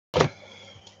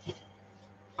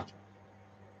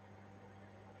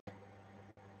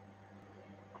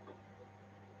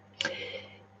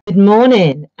Good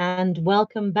morning and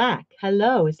welcome back.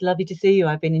 Hello, it's lovely to see you.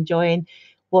 I've been enjoying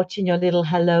watching your little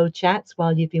hello chats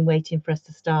while you've been waiting for us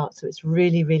to start. So it's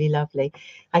really, really lovely.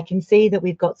 I can see that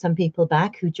we've got some people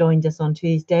back who joined us on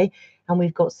Tuesday, and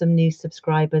we've got some new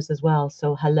subscribers as well.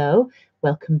 So hello,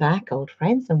 welcome back, old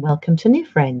friends, and welcome to new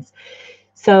friends.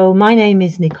 So my name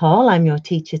is Nicole. I'm your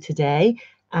teacher today,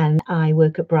 and I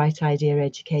work at Bright Idea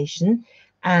Education.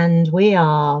 And we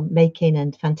are making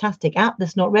a fantastic app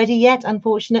that's not ready yet,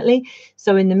 unfortunately.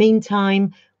 So in the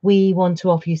meantime, we want to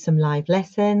offer you some live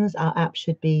lessons. Our app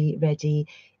should be ready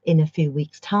in a few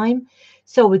weeks' time.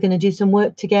 So we're going to do some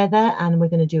work together, and we're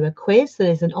going to do a quiz. So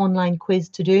there's an online quiz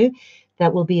to do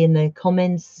that will be in the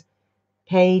comments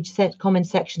page, comment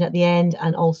section at the end,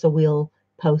 and also we'll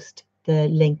post the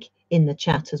link in the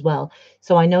chat as well.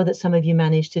 So I know that some of you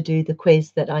managed to do the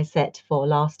quiz that I set for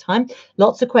last time.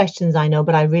 Lots of questions, I know,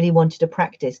 but I really wanted to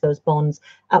practice those bonds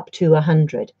up to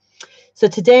 100. So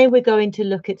today we're going to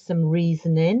look at some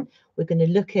reasoning. We're going to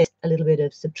look at a little bit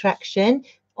of subtraction,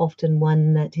 often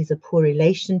one that is a poor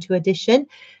relation to addition.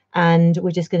 And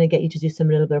we're just going to get you to do some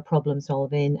little bit of problem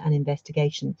solving and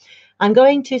investigation. I'm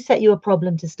going to set you a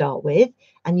problem to start with,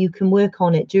 and you can work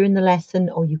on it during the lesson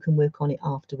or you can work on it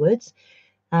afterwards.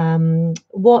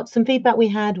 Some feedback we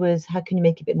had was, how can you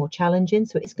make it a bit more challenging?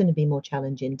 So it's going to be more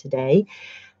challenging today.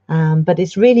 But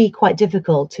it's really quite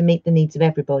difficult to meet the needs of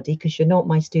everybody because you're not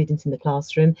my students in the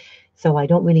classroom, so I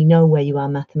don't really know where you are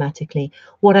mathematically.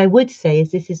 What I would say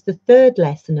is this is the third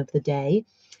lesson of the day.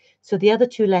 So the other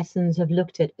two lessons have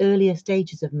looked at earlier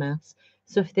stages of maths.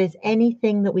 So if there's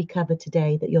anything that we cover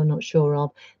today that you're not sure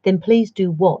of, then please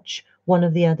do watch one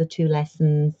of the other two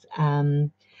lessons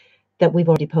that we've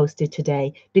already posted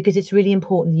today, because it's really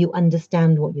important that you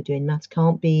understand what you're doing. Maths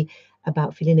can't be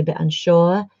about feeling a bit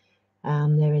unsure.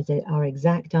 There are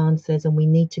exact answers, and we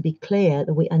need to be clear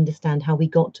that we understand how we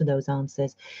got to those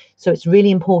answers. So it's really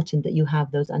important that you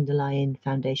have those underlying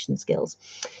foundation skills.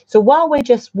 So while we're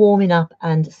just warming up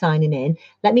and signing in,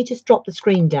 let me just drop the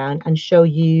screen down and show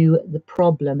you the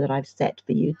problem that I've set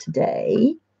for you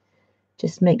today.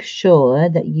 Just make sure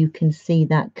that you can see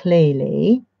that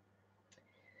clearly.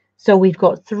 So we've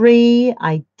got three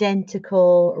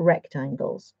identical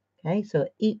rectangles. Okay, so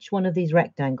each one of these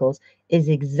rectangles is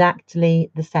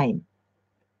exactly the same.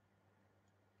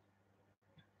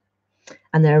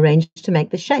 And they're arranged to make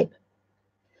the shape.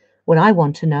 What I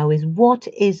want to know is, what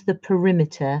is the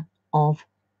perimeter of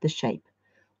the shape?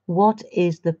 What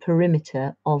is the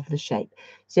perimeter of the shape?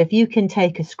 So if you can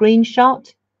take a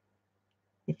screenshot,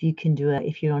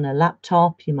 if you're on a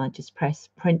laptop, you might just press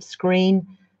print screen.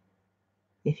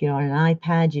 If you're on an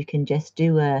iPad, you can just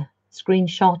do a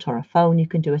screenshot, or a phone, you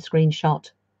can do a screenshot.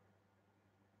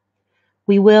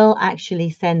 We will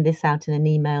actually send this out in an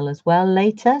email as well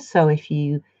later. So if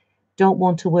you don't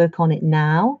want to work on it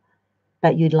now,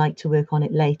 but you'd like to work on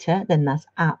it later, then that's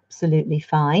absolutely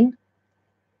fine.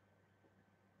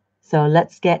 So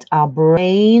let's get our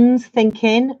brains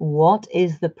thinking. What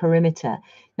is the perimeter?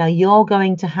 Now you're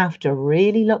going to have to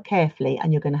really look carefully,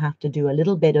 and you're going to have to do a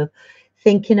little bit of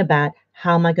thinking about,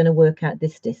 how am I going to work out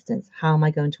this distance? How am I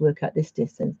going to work out this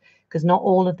distance? Because not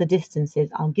all of the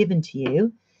distances are given to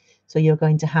you. So you're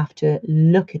going to have to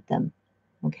look at them.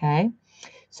 Okay.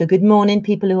 So good morning,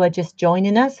 people who are just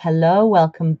joining us. Hello,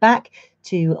 welcome back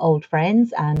to old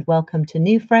friends and welcome to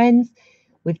new friends.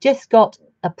 We've just got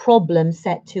a problem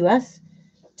set to us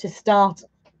to start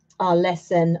our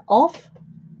lesson off.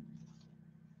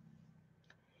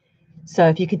 So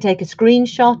if you could take a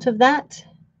screenshot of that,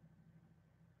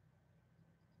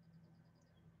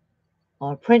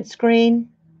 or a print screen.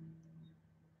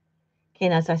 Okay,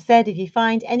 and as I said, if you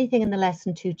find anything in the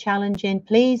lesson too challenging,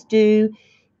 please do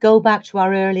go back to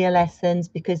our earlier lessons,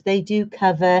 because they do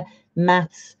cover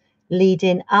maths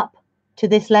leading up to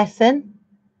this lesson.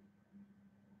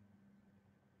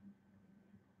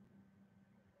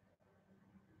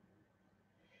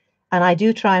 And I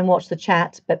do try and watch the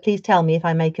chat, but please tell me if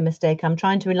I make a mistake. I'm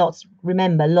trying to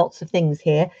remember lots of things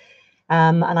here.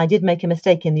 And I did make a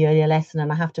mistake in the earlier lesson,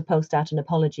 and I have to post out an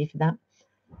apology for that.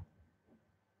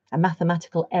 A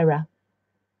mathematical error.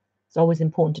 It's always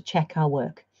important to check our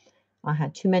work. I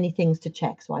had too many things to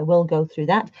check, so I will go through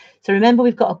that. So remember,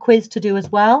 we've got a quiz to do as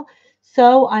well.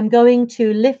 So I'm going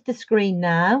to lift the screen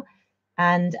now.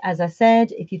 And as I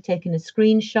said, if you've taken a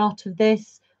screenshot of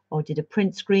this, or did a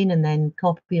print screen and then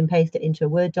copy and paste it into a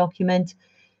Word document,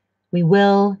 we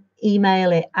will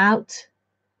email it out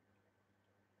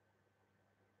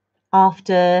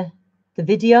after the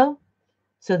video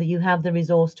so that you have the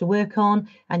resource to work on,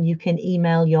 and you can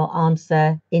email your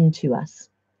answer into us.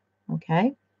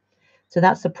 Okay, so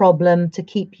that's a problem to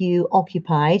keep you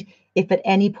occupied If at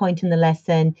any point in the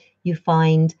lesson you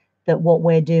find that what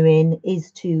we're doing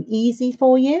is too easy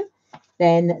for you,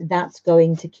 then that's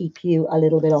going to keep you a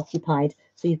little bit occupied.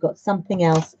 So you've got something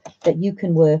else that you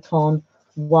can work on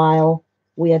while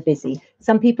we are busy.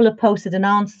 Some people have posted an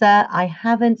answer. I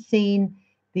haven't seen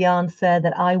the answer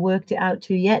that I worked it out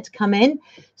to yet come in.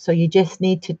 So you just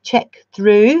need to check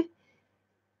through.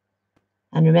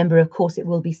 And remember, of course, it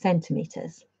will be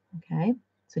centimeters. Okay,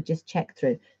 so just check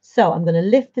through. So I'm going to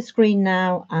lift the screen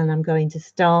now and I'm going to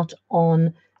start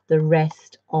on the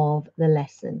rest of the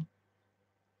lesson.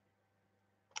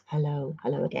 Hello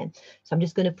again. So I'm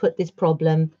just going to put this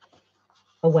problem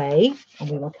away and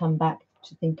we will come back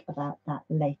to think about that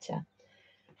later.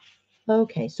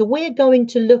 Okay, so we're going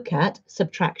to look at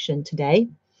subtraction today,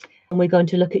 and we're going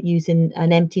to look at using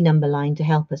an empty number line to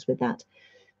help us with that.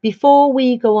 Before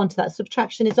we go on to that,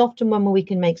 subtraction is often one where we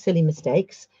can make silly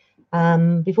mistakes.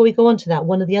 Before we go on to that,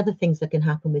 one of the other things that can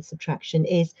happen with subtraction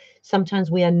is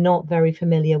sometimes we are not very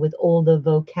familiar with all the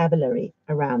vocabulary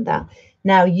around that.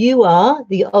 Now, you are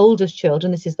the oldest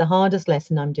children. This is the hardest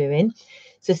lesson I'm doing.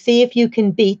 So see if you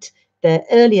can beat the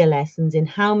earlier lessons in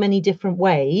how many different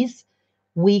ways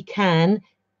we can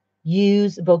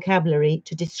use vocabulary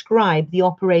to describe the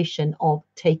operation of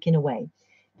taking away.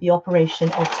 The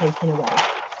operation of taking away.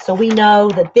 So we know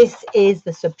that this is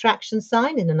the subtraction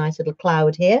sign in a nice little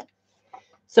cloud here.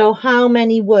 So how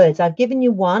many words? I've given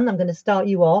you one. I'm going to start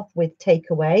you off with take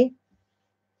away.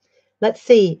 Let's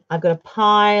see. I've got a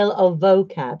pile of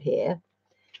vocab here.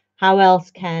 How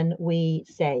else can we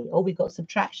say? Oh, we've got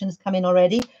subtractions coming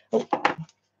already. Oh.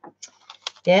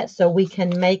 Yeah, so we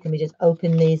can make, let me just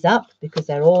open these up because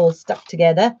they're all stuck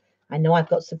together. I know I've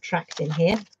got subtract in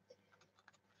here.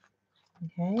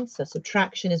 Okay, so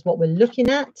subtraction is what we're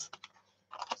looking at.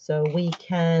 So we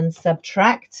can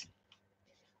subtract.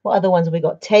 What other ones have we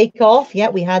got? Take off. Yeah,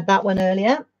 we had that one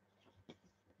earlier.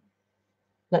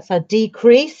 Let's have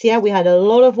decrease. Yeah, we had a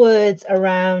lot of words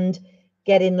around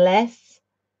getting less.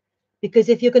 Because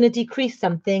if you're going to decrease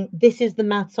something, this is the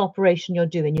maths operation you're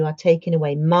doing. You are taking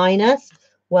away. Minus.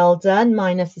 Well done.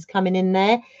 Minus is coming in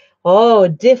there. Oh,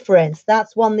 difference.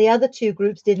 That's one the other two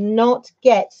groups did not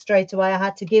get straight away. I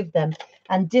had to give them.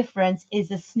 And difference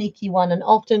is a sneaky one and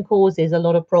often causes a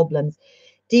lot of problems.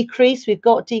 Decrease, we've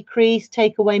got decrease.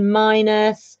 Take away,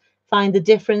 minus. Find the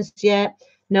difference yet.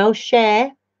 No,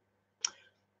 share.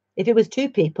 If it was two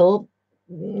people,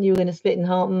 you were going to split in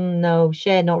half. No,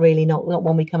 share, not really. Not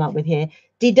one we come up with here.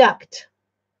 Deduct.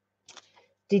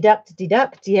 Deduct.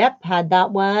 Yep, had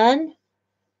that one.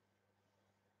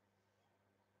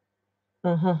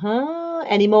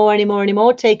 Any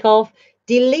more? Take off.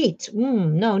 Delete.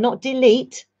 No, not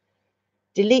delete.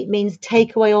 Delete means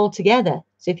take away altogether.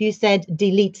 So if you said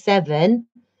delete 7,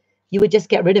 you would just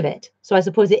get rid of it. So I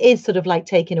suppose it is sort of like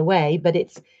taking away, but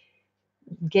it's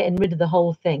getting rid of the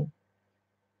whole thing.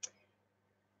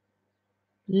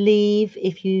 Leave,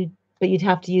 but you'd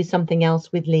have to use something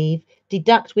else with leave.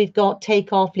 Deduct, we've got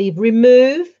take off, leave.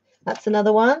 Remove, that's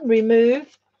another one.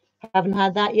 Remove, haven't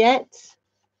had that yet.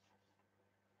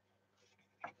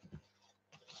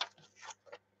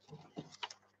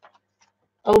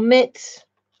 Omit,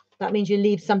 that means you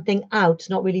leave something out,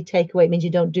 not really take away. It means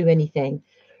you don't do anything.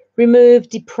 Remove,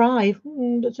 deprive,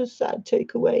 that's a sad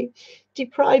takeaway.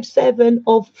 Deprive 7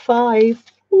 of 5.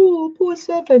 Oh, poor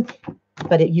 7.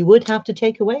 But you would have to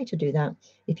take away to do that.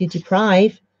 If you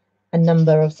deprive a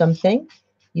number of something,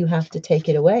 you have to take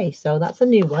it away. So that's a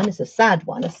new one. It's a sad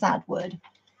one, a sad word.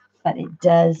 But it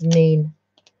does mean,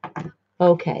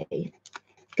 okay.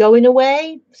 Going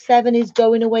away, 7 is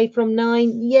going away from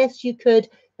 9. Yes, you could,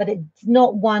 but it's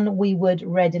not one we would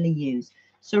readily use.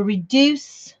 So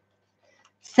reduce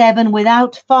 7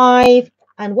 without 5.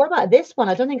 And what about this one?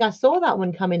 I don't think I saw that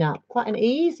one coming up. Quite an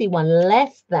easy one,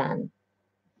 less than.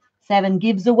 7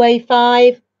 gives away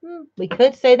 5. We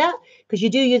could say that because you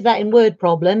do use that in word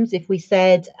problems. If we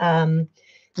said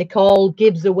Nicole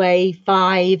gives away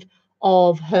 5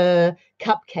 of her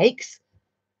cupcakes,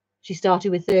 she started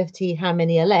with 30, how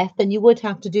many are left? Then you would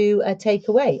have to do a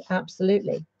takeaway.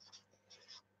 Absolutely.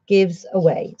 Gives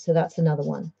away. So that's another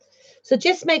one. So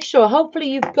just make sure,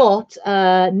 hopefully you've got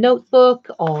a notebook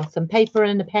or some paper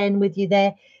and a pen with you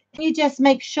there. Can you just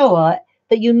make sure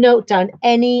that you note down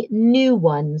any new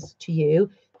ones to you?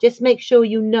 Just make sure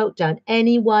you note down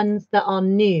any ones that are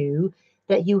new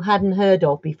that you hadn't heard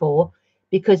of before,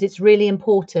 because it's really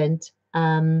important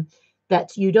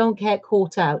that you don't get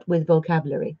caught out with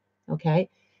vocabulary. Okay,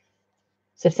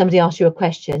 so if somebody asks you a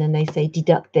question and they say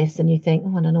deduct this and you think,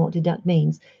 oh, I don't know what deduct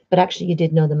means, but actually you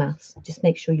did know the maths, just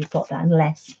make sure you've got that. And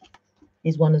less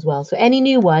is one as well. So any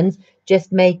new ones,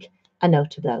 just make a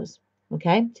note of those.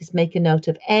 Okay, just make a note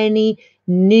of any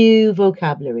new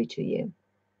vocabulary to you.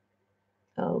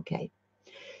 Okay.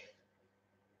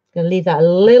 Going to leave that a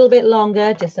little bit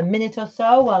longer, just a minute or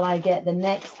so, while I get the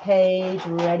next page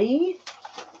ready.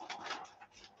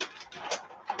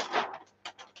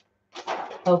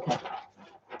 Okay.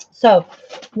 So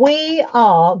we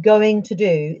are going to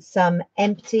do some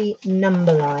empty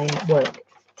number line work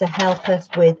to help us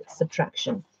with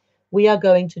subtraction. We are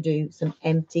going to do some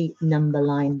empty number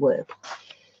line work.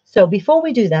 So before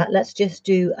we do that, let's just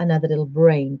do another little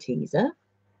brain teaser.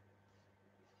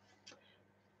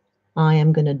 I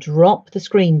am going to drop the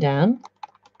screen down,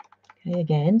 okay,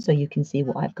 again, so you can see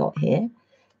what I've got here.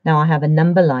 Now I have a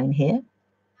number line here,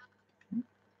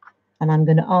 and I'm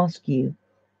going to ask you,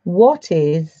 what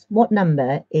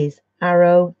number is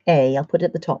arrow A? I'll put it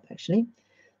at the top, actually.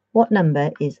 What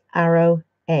number is arrow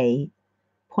A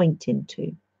pointing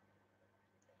to?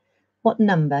 What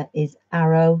number is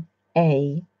arrow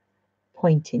A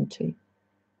pointing to?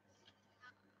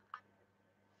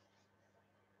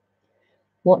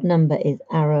 What number is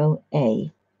arrow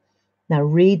A? Now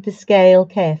read the scale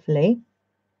carefully.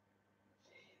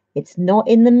 It's not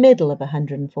in the middle of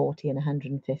 140 and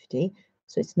 150,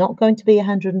 so it's not going to be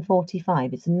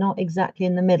 145. It's not exactly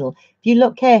in the middle. If you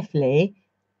look carefully,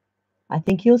 I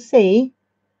think you'll see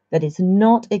that it's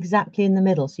not exactly in the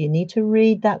middle, so you need to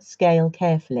read that scale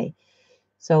carefully.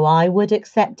 So I would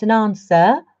accept an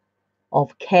answer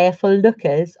of careful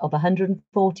lookers of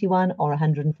 141 or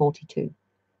 142.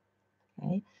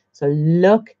 Okay, so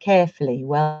look carefully.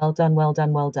 Well done, well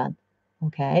done, well done.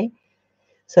 Okay,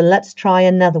 so let's try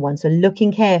another one. So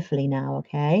looking carefully now,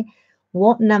 okay,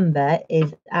 what number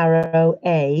is arrow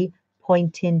A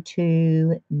pointing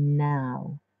to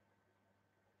now?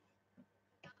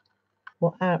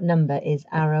 What number is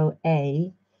arrow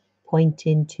A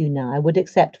pointing to now? I would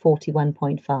accept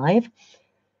 41.5.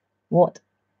 What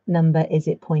number is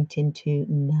it pointing to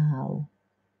now?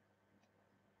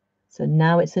 So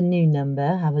now it's a new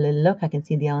number. Have a little look. I can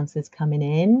see the answers coming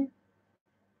in.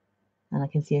 And I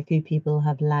can see a few people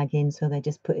have lagging, so they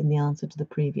just put in the answer to the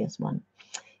previous one.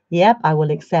 Yep, I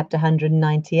will accept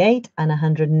 198 and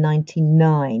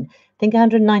 199. I think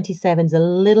 197 is a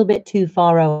little bit too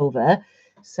far over,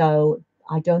 so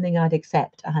I don't think I'd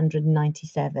accept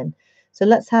 197. So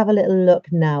let's have a little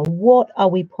look now. What are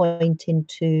we pointing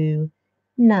to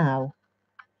now?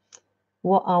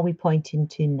 What are we pointing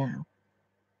to now?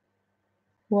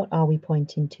 What are we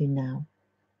pointing to now?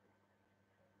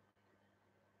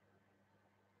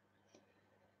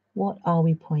 What are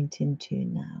we pointing to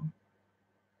now?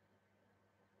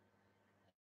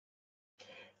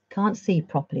 Can't see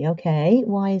properly. Okay,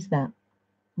 why is that?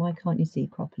 Why can't you see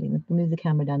properly? Let's move the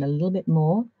camera down a little bit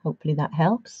more. Hopefully that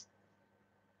helps.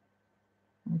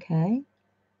 Okay.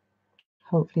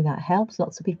 Hopefully that helps.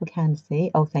 Lots of people can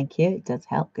see. Oh, thank you. It does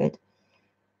help. Good.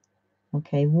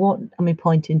 Okay, what am I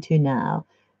pointing to now?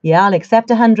 Yeah, I'll accept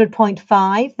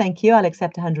 100.5. Thank you. I'll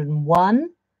accept 101.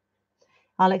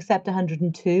 I'll accept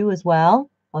 102 as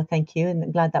well. Oh, thank you. And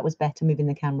I'm glad that was better, moving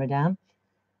the camera down.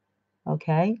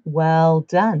 Okay, well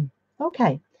done.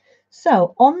 Okay,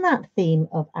 so on that theme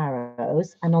of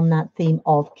arrows and on that theme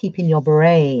of keeping your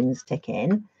brains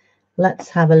ticking, let's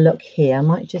have a look here. I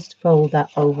might just fold that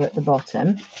over at the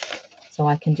bottom so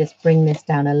I can just bring this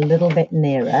down a little bit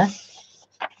nearer.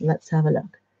 Let's have a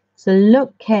look. So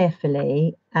look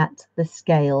carefully at the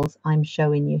scales I'm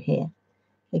showing you here.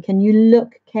 Okay, can you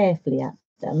look carefully at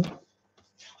them?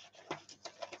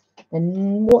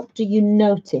 And what do you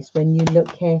notice when you look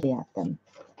carefully at them?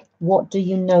 What do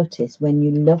you notice when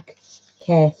you look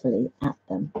carefully at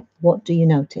them? What do you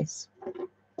notice?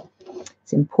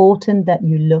 It's important that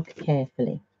you look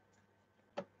carefully.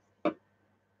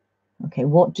 Okay,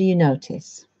 what do you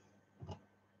notice?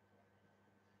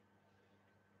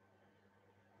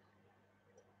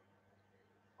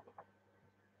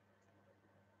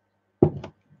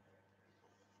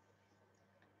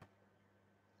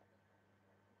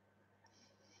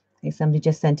 Okay, somebody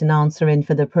just sent an answer in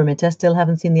for the perimeter. Still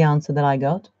haven't seen the answer that I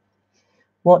got.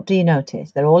 What do you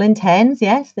notice? They're all in tens,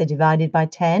 yes, they're divided by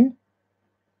 10.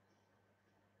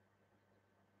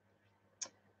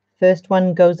 First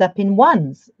one goes up in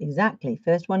ones, exactly.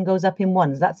 First one goes up in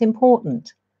ones, that's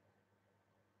important.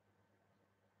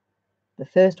 The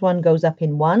first one goes up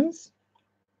in ones.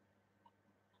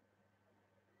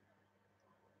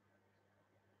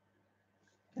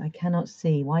 I cannot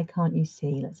see. Why can't you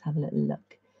see? Let's have a little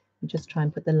look. You just try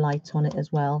and put the light on it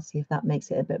as well, see if that makes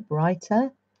it a bit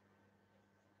brighter.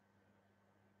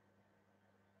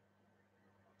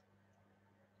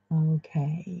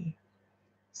 Okay.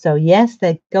 So yes,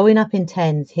 they're going up in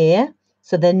tens here.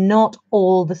 So they're not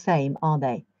all the same, are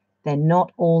they? They're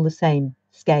not all the same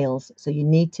scales, so you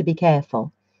need to be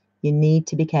careful. You need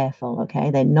to be careful,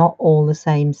 okay? They're not all the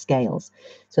same scales.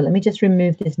 So let me just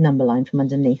remove this number line from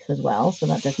underneath as well, so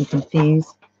that doesn't confuse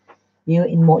you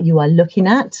in what you are looking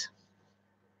at.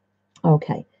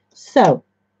 Okay, so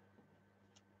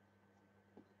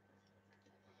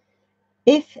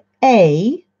if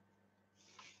A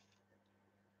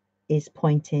is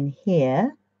pointing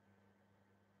here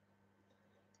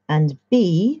and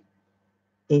B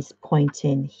is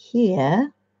pointing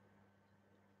here,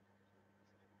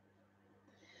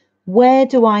 where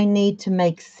do I need to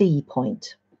make C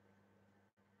point?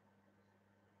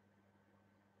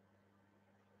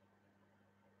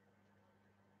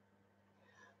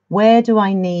 Where do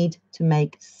I need to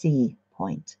make C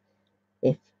point?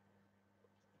 If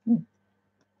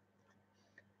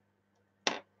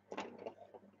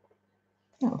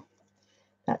oh,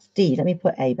 that's D. Let me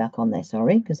put A back on there,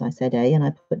 sorry, because I said A and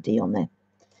I put D on there.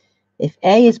 If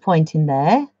A is pointing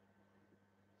there,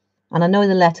 and I know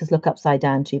the letters look upside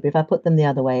down too, but if I put them the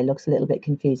other way, it looks a little bit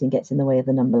confusing, gets in the way of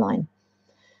the number line.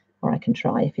 Or I can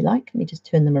try if you like. Let me just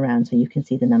turn them around so you can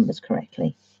see the numbers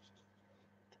correctly.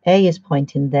 A is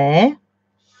pointing there,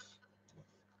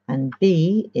 and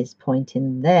B is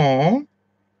pointing there.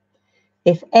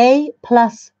 If A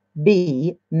plus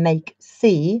B make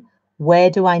C,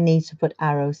 where do I need to put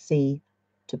arrow C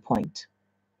to point?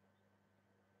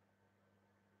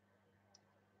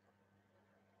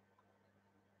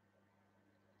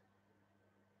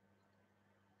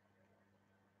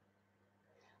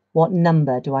 What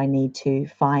number do I need to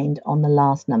find on the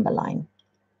last number line?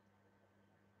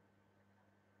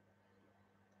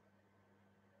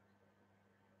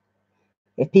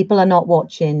 If people are not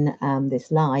watching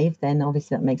this live, then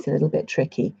obviously that makes it a little bit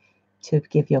tricky to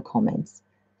give your comments.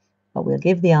 But we'll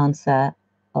give the answer.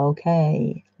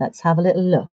 Okay, let's have a little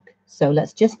look. So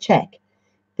let's just check.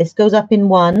 This goes up in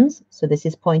ones, so this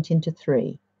is pointing to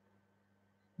 3.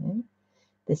 Okay.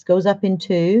 This goes up in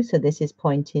 2, so this is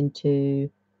pointing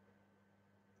to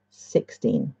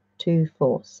 16. 2,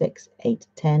 4, 6, 8,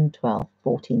 10, 12,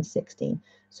 14, 16.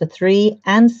 So 3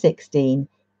 and 16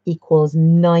 equals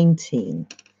 19.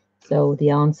 So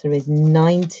the answer is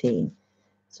 19.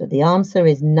 So the answer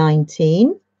is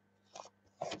 19.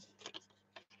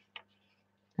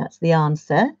 That's the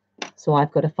answer. So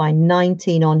I've got to find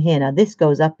 19 on here. Now this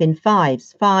goes up in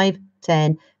 5s. 5,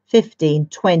 10, 15,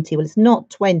 20. Well, it's not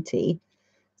 20.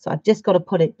 So I've just got to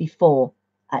put it before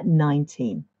at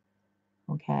 19.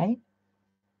 Okay.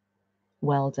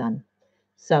 Well done.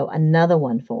 So another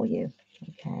one for you.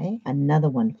 Okay. Another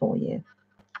one for you.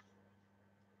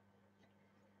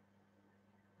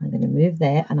 I'm going to move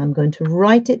there and I'm going to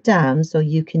write it down so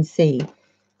you can see.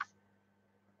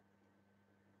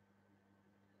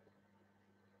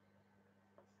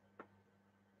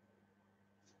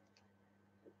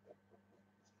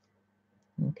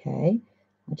 Okay.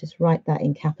 I'll just write that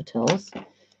in capitals.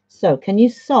 So can you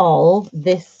solve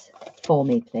this for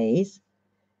me, please?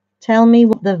 Tell me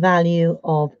what the value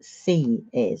of C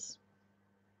is.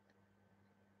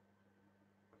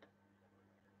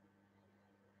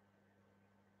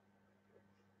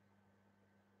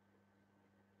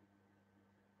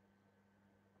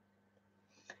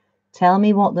 Tell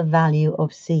me what the value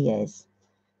of C is.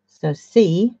 So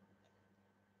C,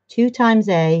 2 times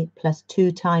A plus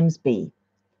 2 times B.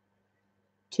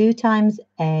 2 times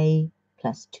A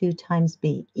plus 2 times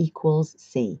B equals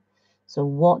C. So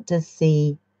what does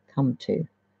C come to?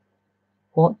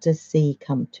 What does C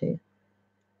come to?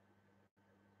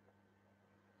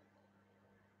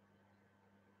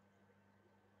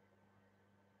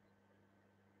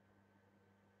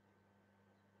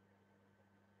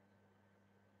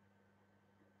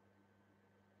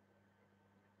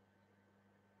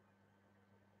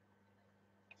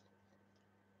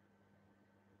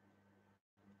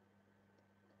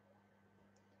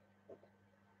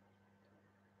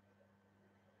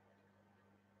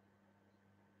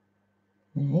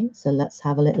 Okay, so let's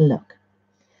have a little look.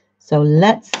 So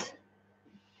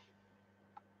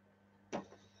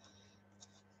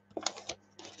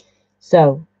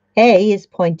A is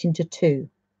pointing to 2.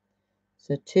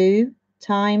 So 2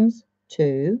 times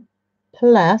 2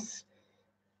 plus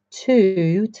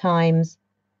 2 times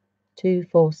 2,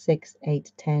 4, 6,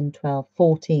 8, 10, 12,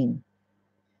 14.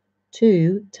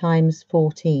 2 times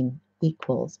 14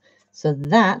 equals. So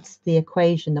that's the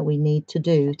equation that we need to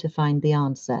do to find the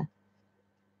answer.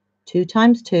 2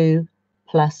 times 2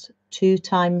 plus 2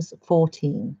 times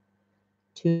 14.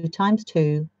 2 times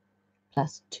 2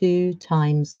 plus 2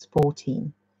 times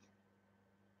 14.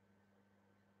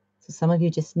 So some of you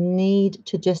just need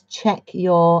to just check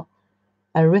your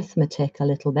arithmetic a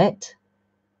little bit.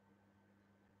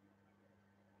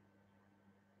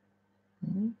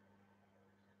 Okay.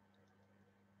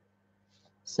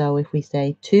 So if we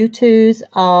say 2 2s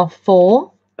are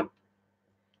 4,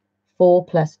 4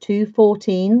 plus 2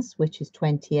 14s, which is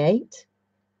 28.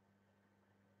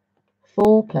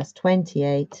 4 plus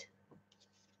 28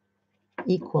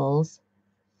 equals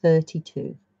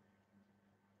 32.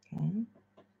 Okay.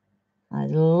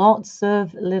 There's lots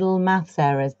of little maths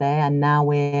errors there, and now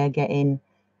we're getting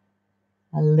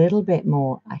a little bit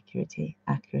more accuracy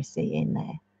in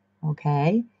there.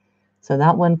 Okay. So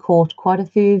that one caught quite a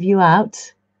few of you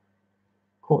out.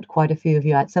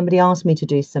 Somebody asked me to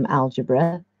do some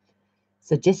algebra.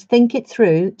 So just think it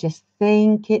through. Just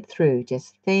think it through.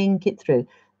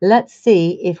 Let's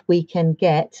see if we can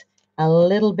get a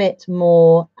little bit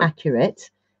more accurate.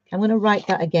 I'm going to write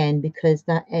that again because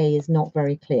that A is not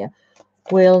very clear.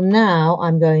 Well, now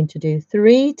I'm going to do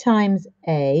 3 times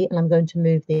A, and I'm going to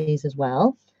move these as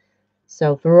well.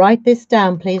 So write this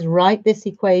down, please. Write this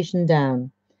equation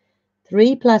down.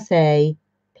 3 plus A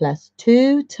plus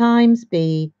 2 times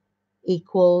B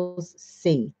equals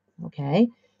C. Okay,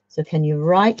 so can you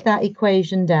write that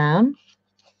equation down?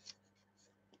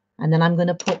 And then I'm going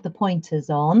to put the pointers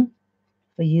on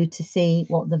for you to see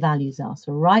what the values are.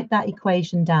 So write that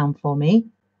equation down for me.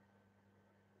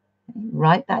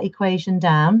 Write that equation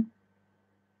down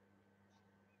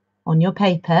on your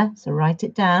paper. So write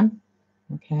it down.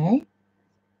 Okay.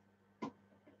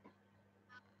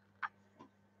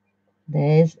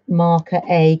 There's marker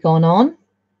A gone on.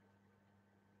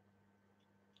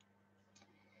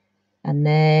 And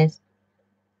there's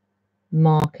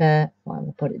marker, well,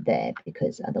 we'll put it there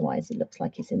because otherwise it looks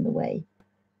like it's in the way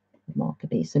of marker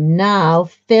B. So now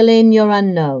fill in your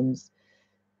unknowns.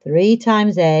 3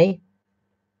 times A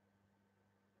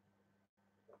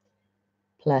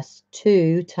plus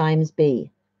 2 times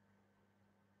B.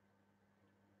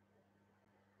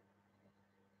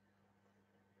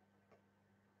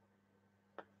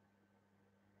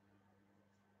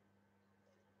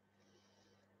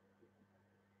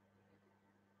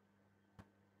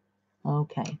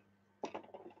 Okay.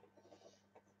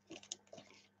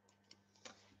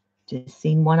 Just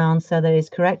seen one answer that is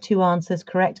correct, 2 answers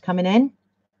correct coming in.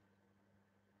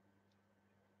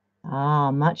 Ah,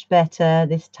 much better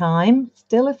this time.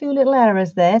 Still a few little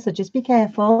errors there, so just be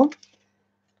careful.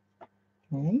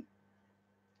 Okay.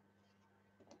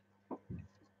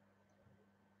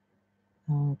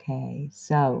 Okay,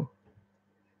 so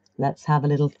let's have a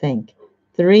little think.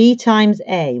 3 times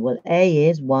A. Well, A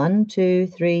is 1, 2,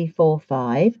 3, 4,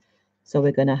 5. So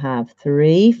we're going to have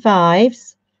 3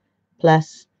 5s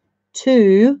plus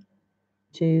 2,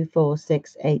 2, 4,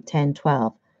 6, 8, 10,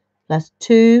 12, plus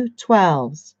 2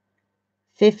 12s.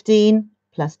 15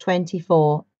 plus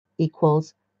 24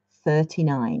 equals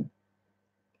 39.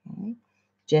 Okay.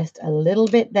 Just a little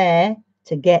bit there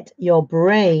to get your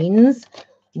brains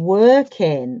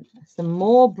working. Some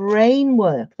more brain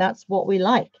work. That's what we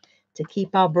like, to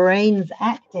keep our brains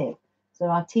active so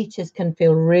our teachers can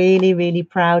feel really, really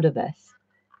proud of us.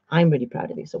 I'm really proud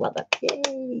of you, so well done.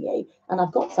 Yay, yay. And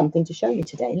I've got something to show you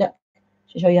today. Look,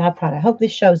 to show you how proud. I hope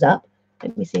this shows up.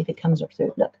 Let me see if it comes up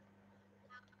through. Look.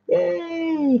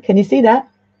 Yay! Can you see that?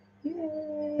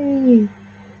 Yay!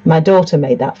 My daughter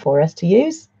made that for us to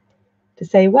use, to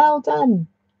say, well done.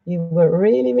 You were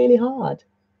really, really hard.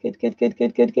 Good, good, good,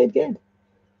 good, good, good, good.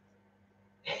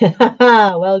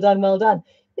 Well done, well done.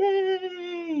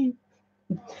 Yay!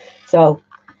 So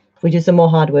if we do some more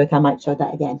hard work, I might show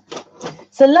that again.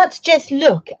 So let's just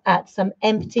look at some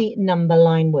empty number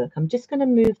line work. I'm just going to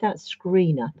move that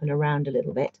screen up and around a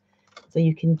little bit so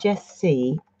you can just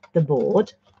see the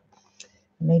board.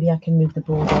 Maybe I can move the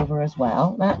board over as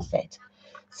well. That's it.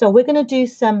 So we're going to do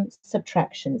some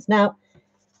subtractions. Now,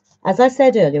 as I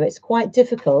said earlier, it's quite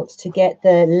difficult to get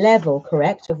the level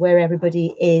correct of where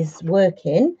everybody is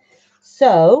working.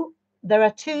 So there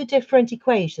are 2 different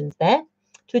equations there,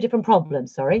 2 different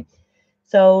problems, sorry.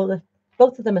 So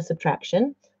both of them are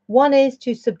subtraction. One is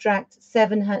to subtract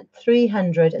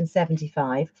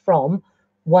 375 from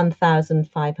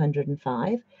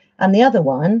 1,505, and the other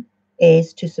one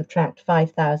is to subtract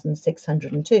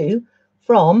 5,602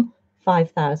 from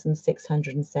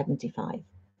 5,675.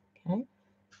 Okay.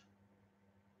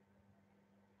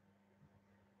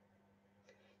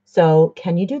 So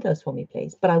can you do those for me,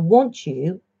 please? But I want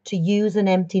you to use an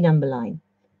empty number line.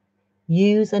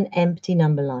 Use an empty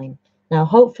number line. Now,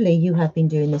 hopefully you have been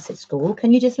doing this at school.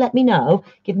 Can you just let me know?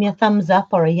 Give me a thumbs up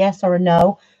or a yes or a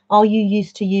no. Are you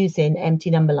used to using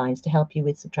empty number lines to help you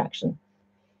with subtraction?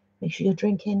 Make sure you're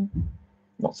drinking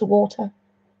lots of water.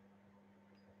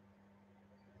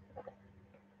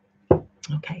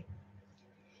 Okay.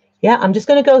 Yeah, I'm just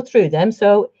going to go through them.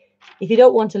 So If you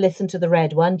don't want to listen to the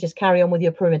red one, just carry on with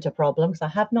your perimeter problems. I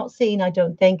have not seen, I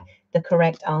don't think, the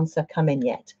correct answer come in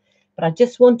yet. But I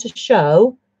just want to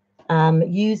show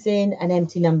using an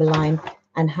empty number line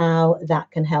and how that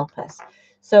can help us.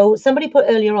 So somebody put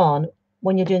earlier on,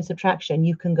 when you're doing subtraction,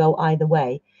 you can go either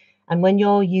way. And when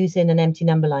you're using an empty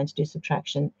number line to do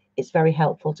subtraction, it's very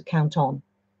helpful to count on,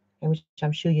 which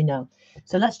I'm sure you know.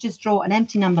 So let's just draw an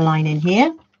empty number line in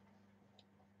here.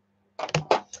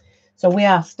 So we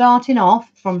are starting off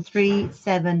from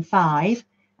 375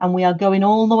 and we are going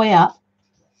all the way up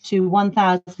to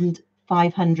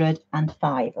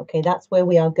 1,505. Okay, that's where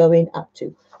we are going up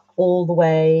to, all the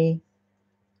way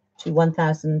to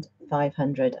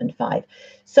 1,505.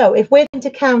 So if we're going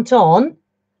to count on,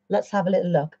 let's have a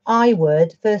little look. I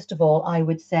would, first of all, I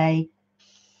would say,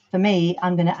 for me,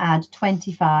 I'm going to add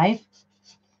 25,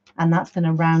 and that's going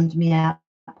to round me up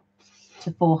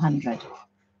to 400.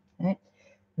 Okay.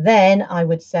 Then I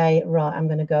would say, right, I'm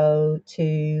going to go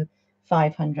to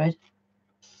 500,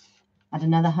 add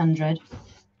another 100.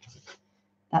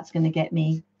 That's going to get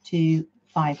me to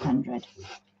 500.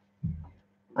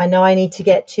 I know I need to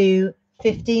get to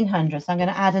 1,500, so I'm going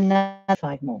to add another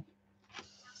 5 more.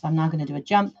 So I'm now going to do a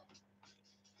jump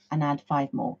and add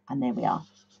 5 more, and there we are.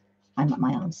 I'm at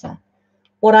my answer.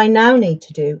 What I now need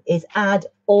to do is add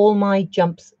all my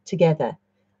jumps together.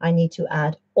 I need to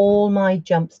add all my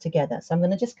jumps together. So I'm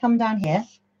going to just come down here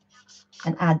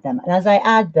and add them. And as I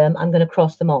add them, I'm going to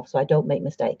cross them off so I don't make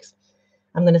mistakes.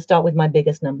 I'm going to start with my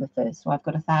biggest number first. So I've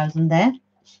got 1,000 there.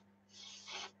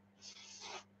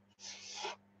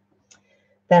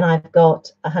 Then I've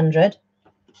got 100.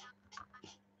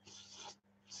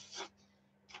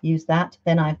 Use that.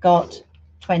 Then I've got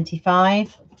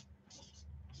 25.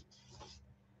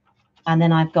 And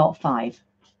then I've got 5.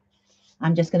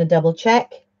 I'm just going to double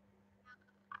check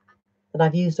that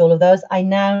I've used all of those. I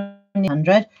now need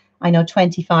 100. I know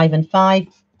 25 and 5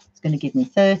 is going to give me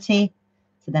 30.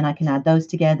 So then I can add those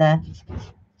together.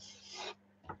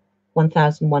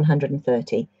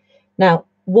 1,130. Now,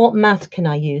 what math can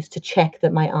I use to check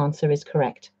that my answer is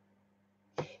correct?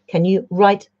 Can you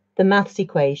write the maths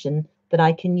equation that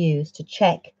I can use to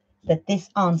check that this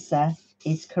answer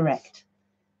is correct?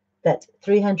 That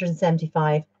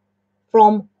 375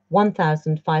 from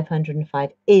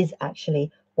 1,505 is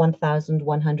actually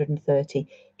 1,130.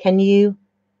 Can you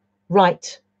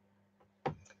write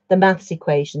the maths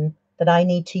equation that I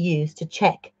need to use to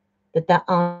check that that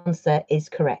answer is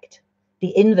correct?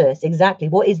 The inverse, exactly.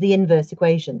 What is the inverse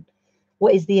equation?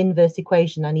 What is the inverse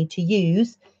equation I need to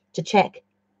use to check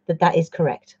that that is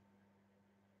correct?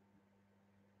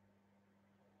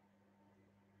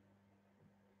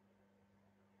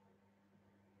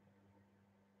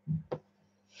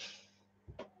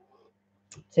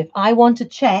 So if I want to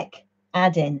check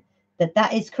adding that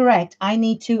that is correct, I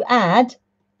need to add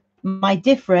my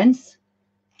difference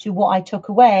to what I took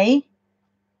away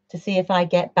to see if I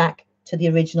get back to the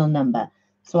original number.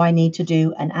 So I need to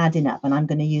do an adding up, and I'm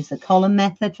going to use the column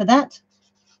method for that.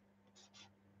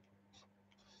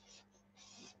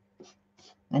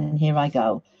 And here I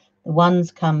go. The ones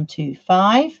come to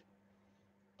 5.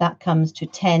 That comes to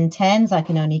 10 tens. I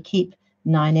can only keep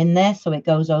 9 in there, so it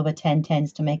goes over 10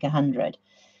 tens to make 100.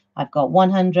 I've got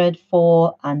 100,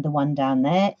 4, and the one down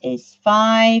there is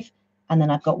 5. And then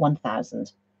I've got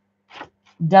 1,000.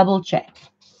 Double check.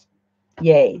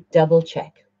 Yay, double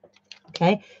check.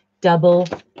 Okay, double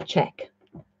check.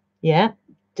 Yeah,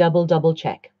 double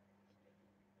check.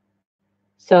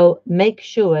 So make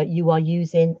sure you are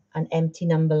using an empty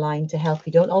number line to help.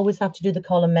 You don't always have to do the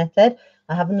column method.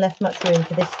 I haven't left much room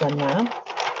for this one now.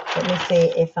 Let me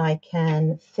see if I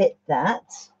can fit that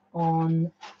on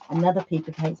another piece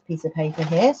of paper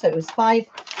here. So it was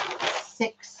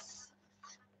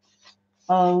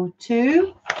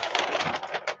 5,602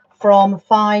 from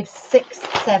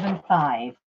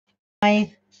 5,675.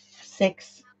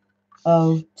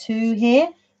 5,602 here,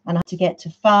 and I have to get to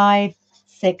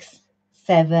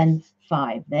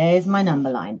 5,675. There's my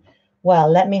number line. Well,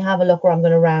 let me have a look where I'm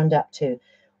going to round up to.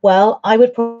 Well, I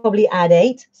would probably add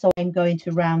 8, so I'm going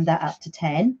to round that up to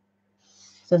 10.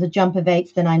 So the jump of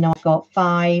 8, then I know I've got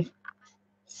 5,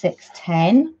 6,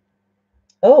 10.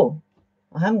 Oh,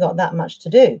 I haven't got that much to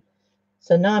do.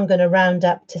 So now I'm going to round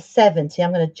up to 70.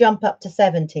 I'm going to jump up to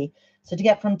 70. So to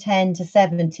get from 10 to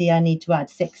 70, I need to add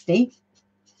 60.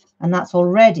 And that's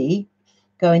already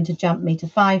going to jump me to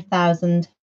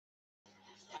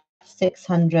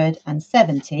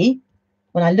 5,670.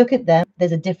 When I look at them,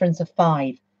 there's a difference of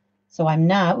 5. So I'm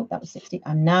now, that was 60,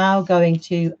 I'm now going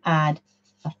to add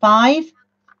a 5,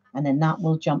 and then that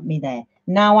will jump me there.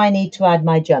 Now I need to add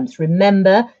my jumps.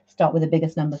 Remember, start with the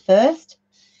biggest number first.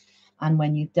 And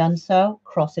when you've done so,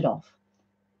 cross it off.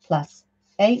 Plus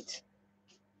 8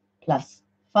 plus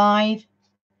 5,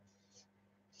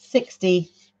 60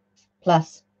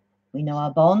 plus, we know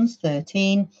our bonds,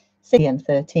 13, 60 and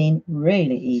 13,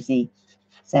 really easy,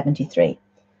 73.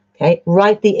 Okay,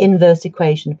 write the inverse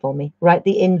equation for me. Write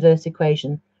the inverse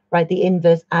equation. Write the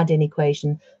inverse add-in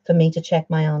equation for me to check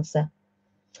my answer.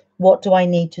 What do I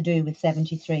need to do with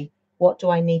 73? What do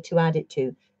I need to add it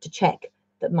to check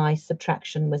that my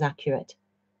subtraction was accurate?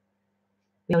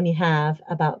 We only have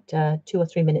about 2 or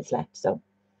 3 minutes left, so.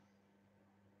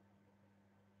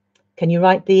 Can you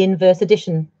write the inverse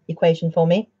addition equation for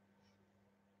me?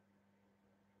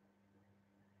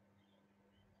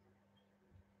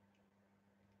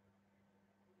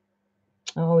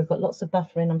 Oh, we've got lots of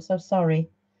buffering. I'm so sorry.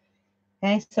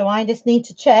 Okay, so I just need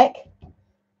to check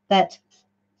that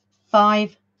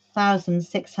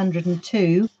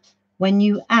 5,602, when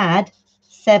you add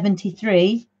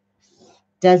 73,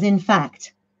 does in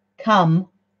fact come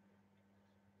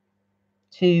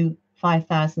to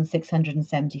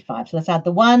 5,675. So let's add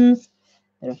the ones.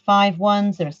 There are 5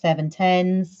 ones, there are 7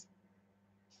 tens,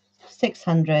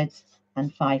 600s,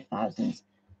 and 5,000s.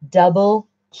 Double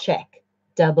check,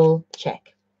 double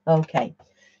check. Okay,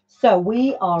 so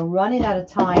we are running out of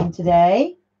time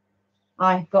today.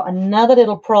 I've got another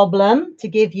little problem to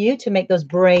give you to make those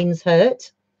brains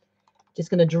hurt. Just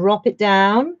going to drop it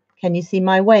down. Can you see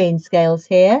my weighing scales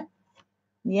here?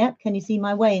 Yeah, can you see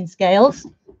my weighing scales?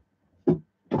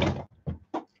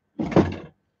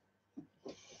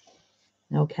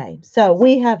 Okay, so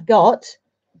we have got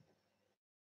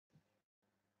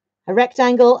a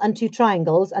rectangle and 2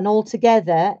 triangles, and all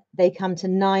together they come to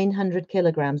 900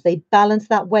 kilograms. They balance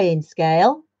that weighing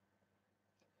scale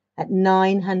at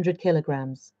 900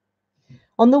 kilograms.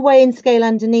 On the weighing scale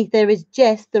underneath, there is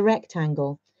just the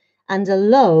rectangle, and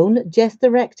alone, just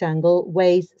the rectangle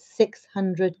weighs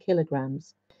 600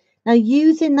 kilograms. Now,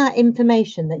 using that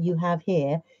information that you have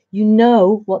here, you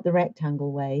know what the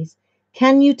rectangle weighs.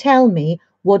 Can you tell me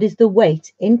what is the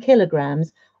weight in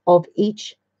kilograms of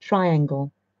each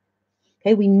triangle?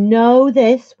 Okay, we know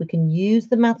this. We can use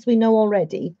the maths we know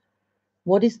already.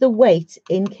 What is the weight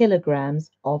in kilograms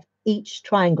of each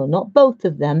triangle? Not both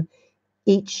of them,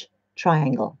 each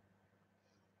triangle.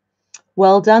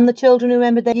 Well done, the children who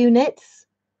remembered their units.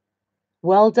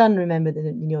 Well done, remember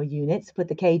your units. Put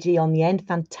the kg on the end.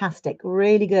 Fantastic,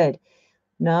 really good.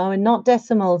 No, and not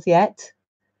decimals yet.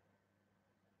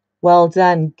 Well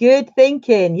done, good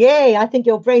thinking. Yay, I think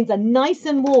your brains are nice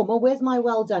and warm. Oh, where's my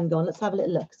well done gone? Let's have a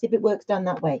little look, see if it works down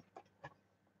that way.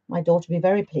 My daughter will be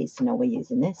very pleased to know we're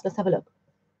using this. Let's have a look.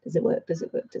 Does it work? Does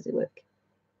it work? Does it work?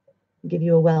 Give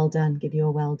you a well done. Give you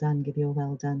a well done. Give you a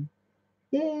well done.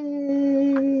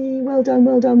 Yay! Well done,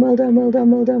 well done, well done, well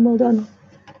done, well done, well done.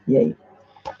 Yay.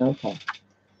 Okay.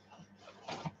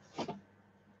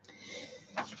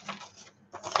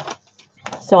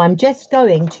 So I'm just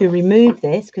going to remove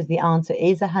this because the answer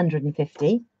is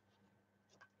 150.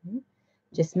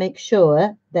 Just make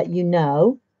sure that you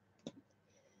know.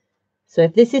 So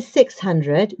if this is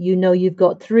 600, you know you've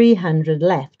got 300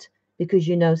 left because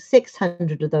you know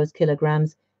 600 of those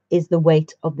kilograms is the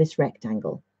weight of this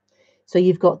rectangle. So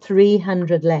you've got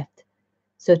 300 left.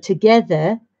 So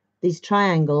together, these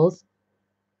triangles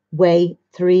weigh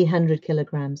 300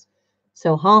 kilograms.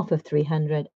 So half of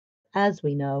 300, as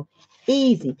we know,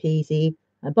 easy peasy,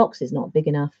 my box is not big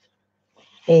enough,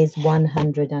 is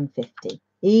 150.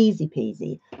 Easy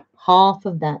peasy. Half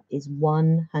of that is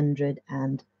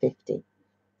 150.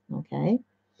 Okay,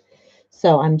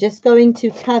 so I'm just going to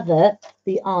cover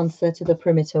the answer to the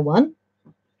perimeter one,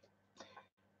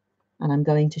 and I'm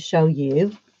going to show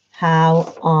you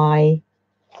how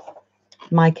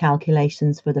my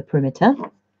calculations for the perimeter.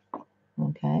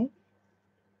 Okay,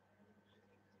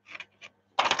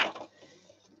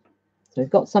 so we've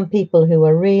got some people who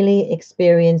are really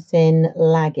experiencing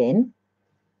lagging.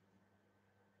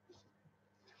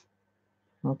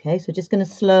 Okay, so just going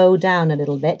to slow down a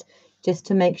little bit just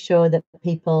to make sure that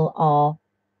people are.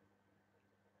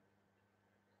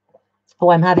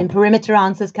 Oh, I'm having perimeter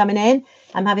answers coming in.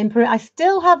 I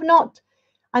still have not,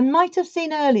 I might have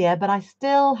seen earlier, but I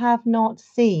still have not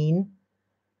seen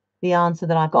the answer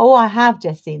that I've got. Oh, I have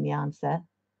just seen the answer.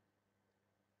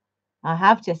 I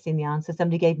have just seen the answer.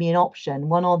 Somebody gave me an option,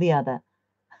 one or the other.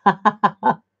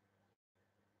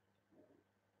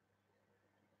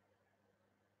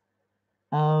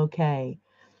 Okay,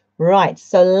 right.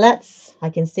 So I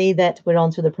can see that we're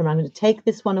on to the perimeter. I'm going to take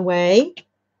this one away.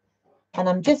 And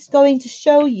I'm just going to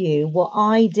show you what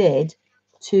I did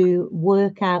to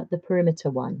work out the perimeter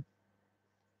one.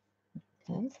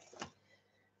 Okay.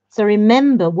 So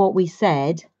remember what we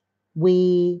said.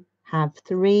 We have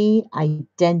 3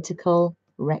 identical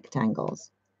rectangles.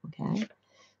 Okay,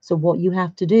 so what you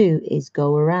have to do is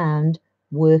go around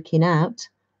working out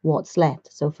what's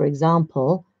left. So for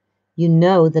example, you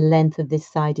know the length of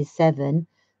this side is 7,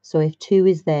 so if 2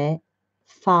 is there,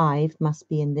 5 must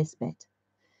be in this bit.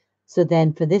 So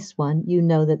then for this one, you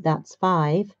know that that's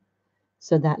 5,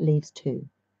 so that leaves 2.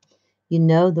 You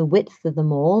know the width of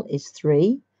them all is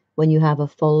 3. When you have a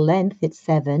full length, it's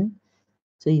 7.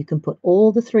 So you can put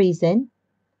all the 3's in.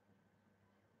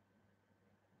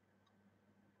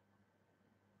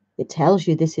 It tells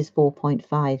you this is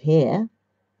 4.5 here.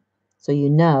 So you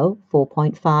know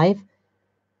 4.5,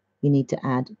 you need to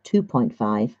add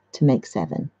 2.5 to make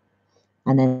 7.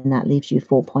 And then that leaves you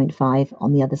 4.5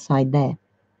 on the other side there.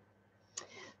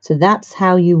 So that's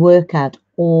how you work out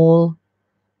all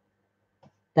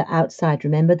the outside.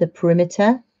 Remember, the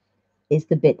perimeter is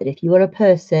the bit that if you were a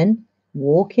person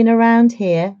walking around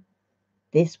here,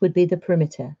 this would be the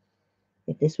perimeter.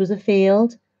 If this was a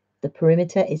field, the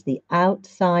perimeter is the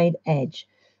outside edge.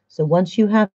 So once you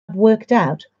have worked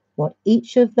out what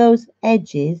each of those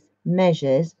edges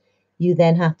measures, you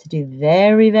then have to do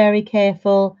very, very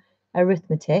careful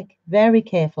arithmetic, very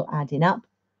careful adding up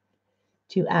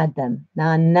to add them.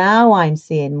 Now I'm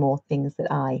seeing more things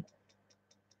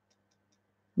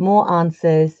more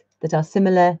answers that are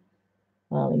similar,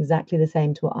 well, exactly the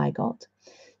same to what I got.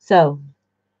 So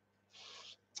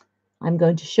I'm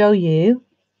going to show you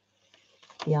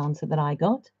the answer that I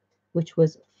got, which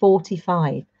was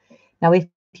 45. Now, if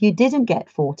you didn't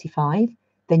get 45,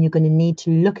 then you're going to need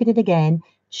to look at it again,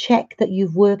 check that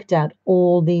you've worked out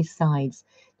all these sides.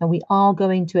 Now, we are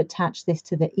going to attach this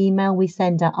to the email we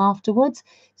send out afterwards.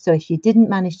 So if you didn't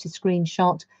manage to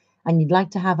screenshot and you'd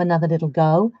like to have another little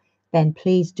go, then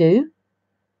please do.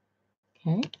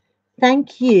 Okay.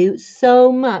 Thank you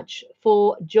so much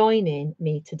for joining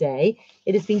me today.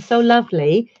 It has been so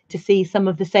lovely to see some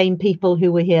of the same people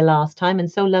who were here last time, and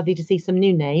so lovely to see some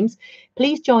new names.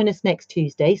 Please join us next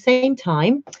Tuesday, same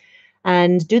time,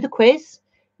 and do the quiz.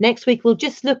 Next week, we'll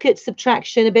just look at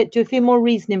subtraction a bit, do a few more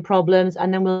reasoning problems,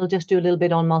 and then we'll just do a little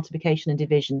bit on multiplication and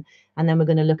division. And then we're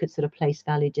going to look at sort of place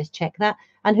value, just check that.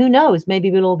 And who knows, maybe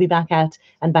we'll all be back out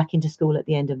and back into school at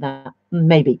the end of that.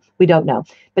 Maybe, we don't know.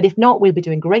 But if not, we'll be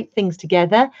doing great things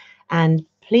together. And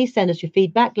please send us your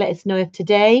feedback. Let us know if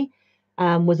today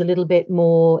was a little bit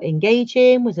more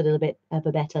engaging, was a little bit of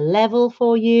a better level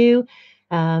for you.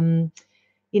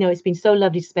 You know, it's been so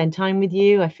lovely to spend time with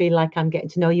you. I feel like I'm getting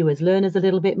to know you as learners a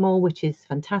little bit more, which is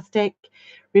fantastic.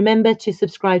 Remember to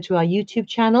subscribe to our YouTube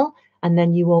channel, and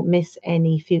then you won't miss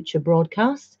any future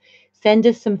broadcasts. Send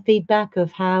us some feedback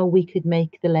of how we could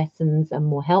make the lessons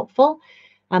more helpful.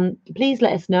 Please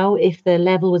let us know if the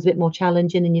level was a bit more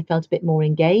challenging and you felt a bit more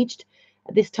engaged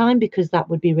at this time, because that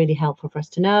would be really helpful for us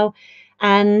to know.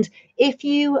 And if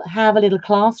you have a little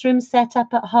classroom set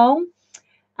up at home,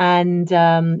 and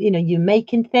you know, you're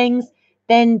making things,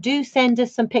 then do send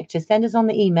us some pictures. Send us on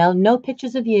the email. No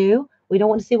pictures of you. We don't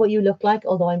want to see what you look like,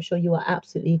 although I'm sure you are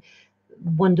absolutely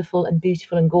wonderful and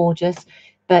beautiful and gorgeous,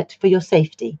 but for your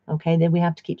safety. Okay, then we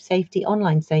have to keep safety,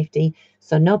 online safety.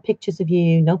 So no pictures of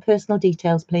you, no personal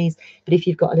details, please. But if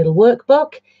you've got a little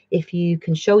workbook, if you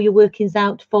can show your workings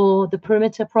out for the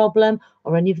perimeter problem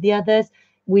or any of the others,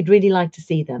 we'd really like to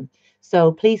see them.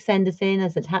 So please send us in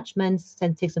as attachments,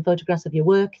 take some photographs of your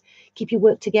work, keep your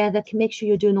work together, make sure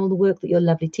you're doing all the work that your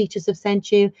lovely teachers have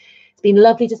sent you. It's been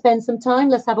lovely to spend some time.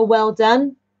 Let's have a well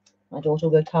done. My daughter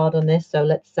worked hard on this, so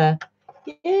let's,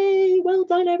 yay, well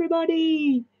done,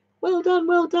 everybody. Well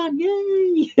done,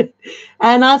 yay.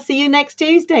 And I'll see you next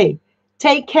Tuesday.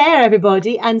 Take care,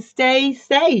 everybody, and stay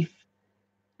safe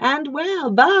and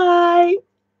well. Bye.